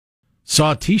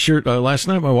Saw a T-shirt last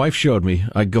night. My wife showed me.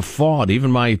 I guffawed.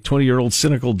 Even my 20-year-old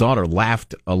cynical daughter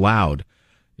laughed aloud.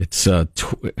 It's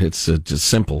just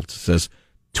simple. It says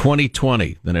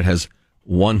 2020. Then it has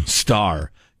 1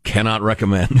 star. Cannot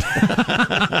recommend.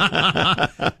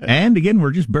 And again,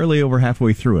 we're just barely over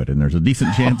halfway through it, and there's a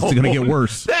decent chance it's going to get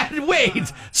worse.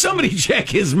 Wait, somebody check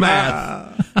his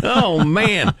math. Oh,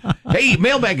 man. Hey,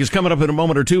 mailbag is coming up in a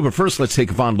moment or two, but first let's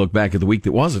take a fond look back at the week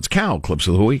that was. It's Cow Clips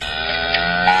of the Week.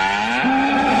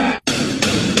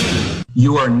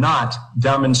 You are not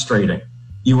demonstrating.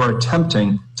 You are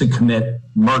attempting to commit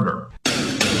murder.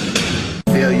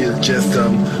 Failure is just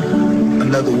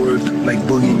another word like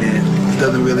boogeyman. It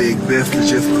doesn't really exist. It's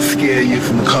just to scare you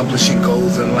from accomplishing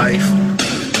goals in life.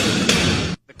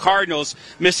 The Cardinals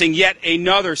missing yet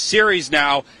another series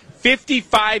now.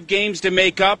 55 games to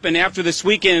make up, and after this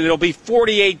weekend, it'll be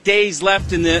 48 days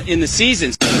left in the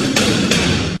season.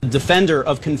 Defender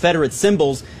of Confederate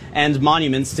symbols and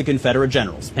monuments to Confederate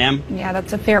generals. Pam? Yeah,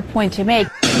 that's a fair point to make.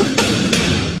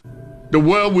 The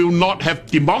world will not have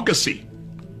democracy.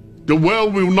 The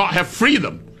world will not have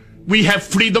freedom. We have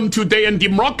freedom today and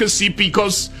democracy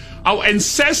because our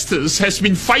ancestors has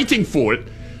been fighting for it.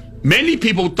 Many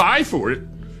people died for it.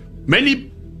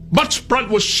 Much blood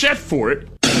was shed for it.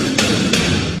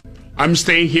 I'm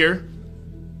staying here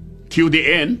till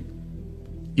the end.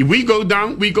 If we go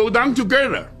down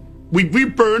together. We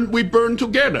burn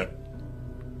together.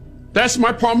 That's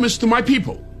my promise to my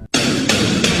people.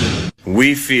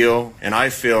 We feel, and I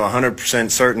feel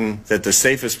 100% certain, that the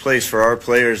safest place for our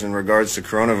players in regards to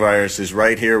coronavirus is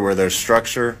right here where there's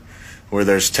structure, where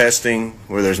there's testing,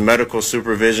 where there's medical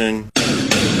supervision.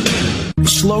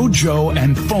 Slow Joe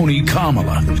and phony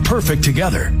Kamala. Perfect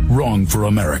together. Wrong for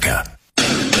America.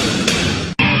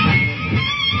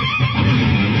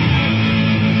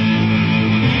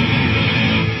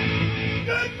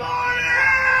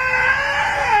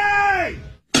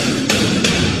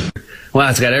 Well,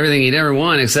 it's got everything you'd ever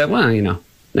want except,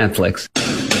 Netflix.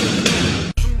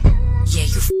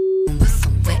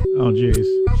 Oh, jeez.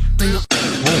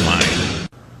 Oh, my.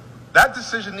 That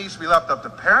decision needs to be left up to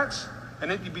parents, and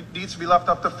it needs to be left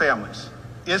up to families.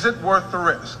 Is it worth the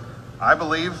risk? I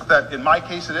believe that in my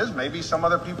case it is. Maybe some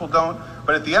other people don't.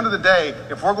 But at the end of the day,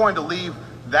 if we're going to leave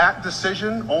that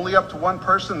decision only up to one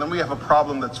person, then we have a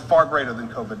problem that's far greater than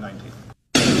COVID-19.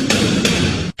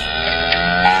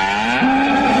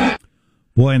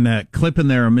 Boy, and that clip in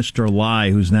there of Mr.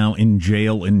 Lai, who's now in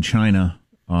jail in China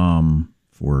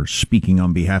for speaking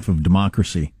on behalf of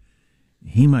democracy.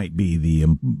 He might be the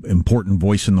important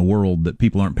voice in the world that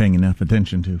people aren't paying enough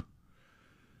attention to.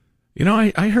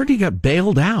 I heard he got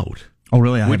bailed out. Oh,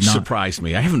 really? Which surprised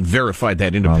me. I haven't verified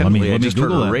that independently. I just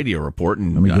heard a radio report,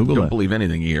 and I don't believe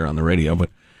anything you hear on the radio. But,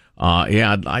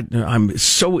 I'm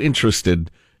so interested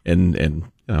in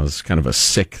it's kind of a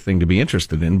sick thing to be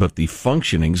interested in, but the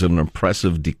functionings of an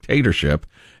oppressive dictatorship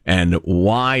and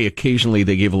why occasionally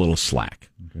they gave a little slack.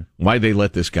 Okay. Why they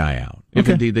let this guy out. If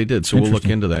indeed they did. So we'll look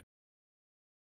into that.